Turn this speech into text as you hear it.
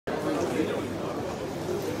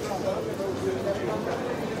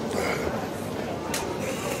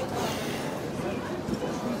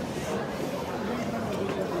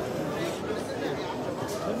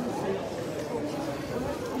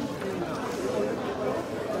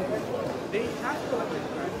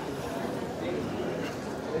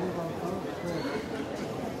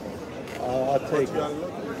I'll take it.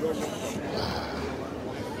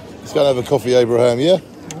 Let's go and have a coffee, Abraham, yeah?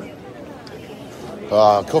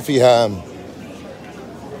 Coffee ham.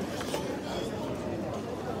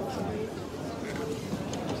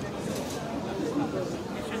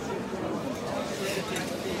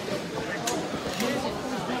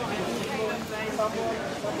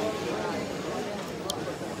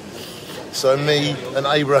 So me and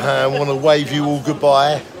Abraham want to wave you all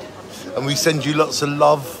goodbye, and we send you lots of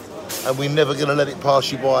love, and we're never going to let it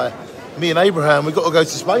pass you by. Me and Abraham, we've got to go to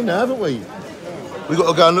Spain now, haven't we? We've got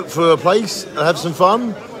to go and look for a place and have some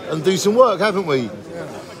fun and do some work, haven't we? Yeah.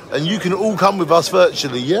 And you can all come with us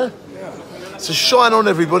virtually, yeah? Yeah. So shine on,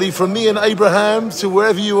 everybody, from me and Abraham to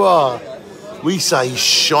wherever you are. We say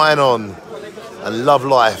shine on and love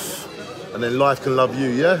life, and then life can love you,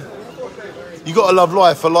 yeah? You got to love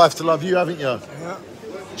life for life to love you, haven't you? Yeah.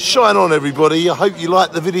 Shine on, everybody. I hope you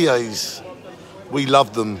like the videos. We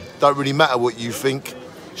love them. Don't really matter what you think.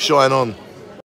 Shine on.